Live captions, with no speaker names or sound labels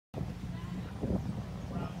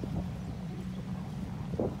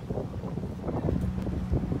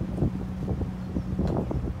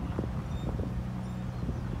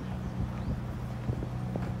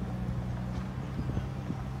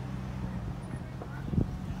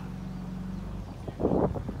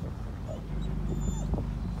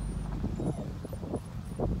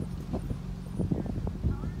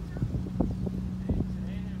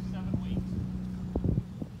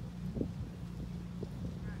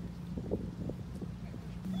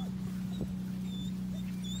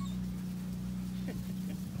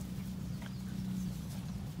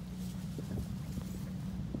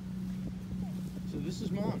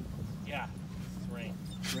Where's Mom? Yeah, it's Rain.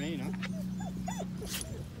 Rain, huh?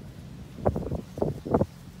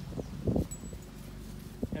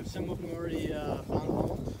 Have some of them already found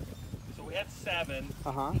homes? So we had 7,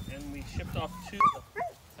 and we shipped off 2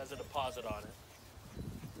 as a deposit on it.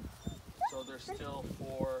 So there's still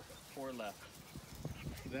four left.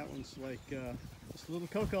 That one's like just a little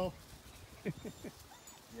Koko.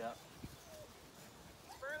 Yeah.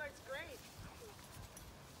 Fur looks great.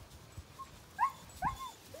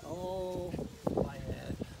 Oh, my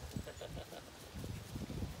head.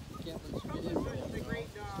 Can't let you get in there. It's a great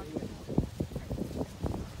dog.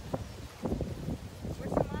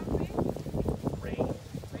 What's the mom's name? Rain.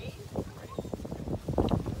 Rain?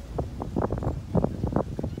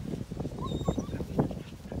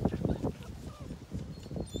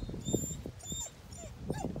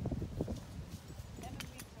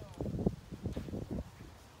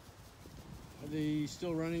 Are they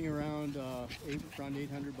still running around around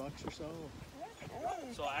 $800 or so?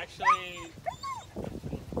 So actually,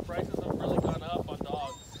 prices have really gone up on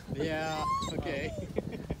dogs. Yeah. Okay.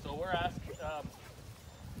 So we're asking.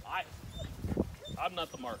 I'm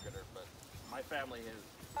not the marketer, but my family is.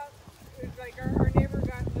 It's like our neighbor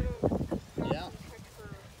got little dogs Yeah.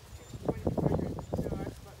 for $2,200, so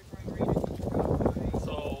that's what the going rate is.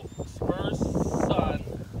 So Spur's son,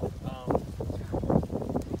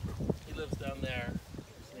 he lives down there.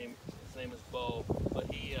 His name is Bo, but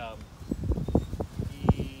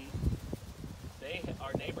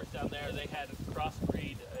our neighbors down there, they had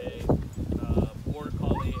crossbreed a border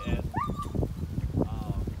collie and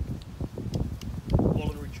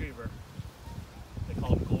golden retriever. They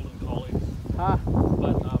call them golden collies. Huh.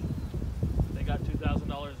 But they got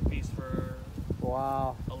 $2,000 a piece for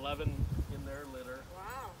Wow. 11 in their litter.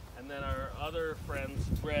 Wow. And then our other friends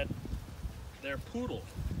bred their poodle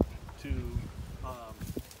to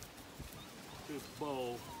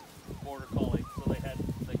Bo border collie. So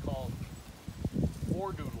they called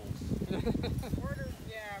 4 doodles. Orders,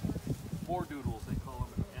 yeah. 4 doodles they call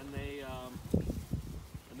them, and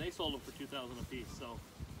they sold them for $2,000 a piece. So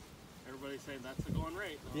everybody's saying that's the going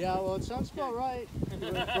rate. No? Yeah, well, it sounds about right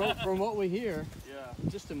from what we hear. Yeah. I'm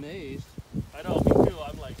just amazed. I know, me too.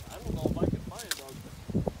 I'm like, I don't know if I can buy a dog.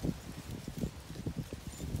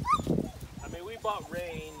 I mean, we bought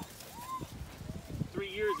Rain 3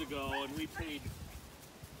 years ago, and we paid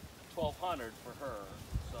 $1,200 for her.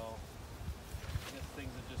 So I guess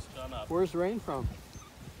things have just gone up. Where's Rain from?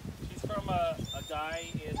 She's from a guy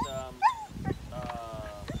in.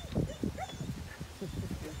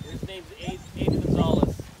 His name's Abe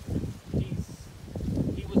Gonzalez.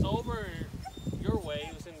 He was over your way.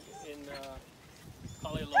 He was in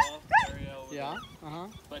Laie Oahu area over Yeah. there.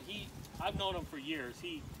 But I've known him for years.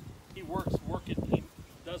 He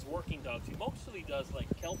does working dogs. He mostly does like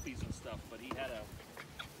Kelpies and stuff. But he had a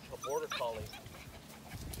border collie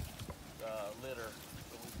litter,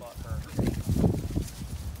 so we bought her.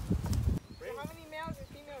 So how many males and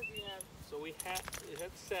females do you have? So we had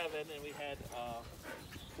 7, and we had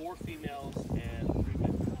 4 females and 3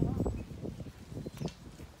 males.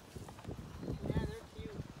 Yeah, they're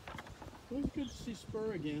cute. It was good to see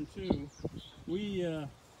Spur again too. We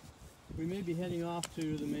may be heading off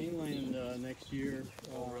to the mainland next year.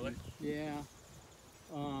 Oh, really? Yeah.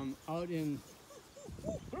 Out in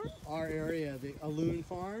our area, the Aloon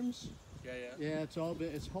Farms. Yeah. Yeah, it's whole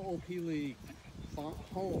Peely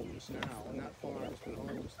homes now, not farms, but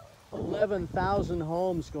homes. 11,000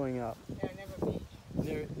 homes going up. Yeah, never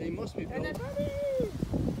beach. They must be And built. then puppies!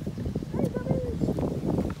 Hi, puppies!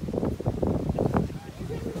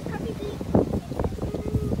 Here's a little puppy beak.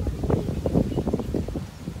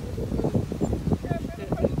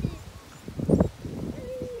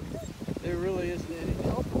 There really isn't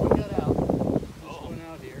anything. Oh, we got out. What's going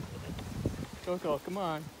out here? Koko, come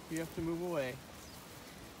on. You have to move away.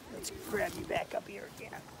 Let's grab you back up here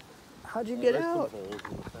again. How'd you get out?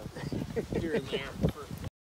 Here and there.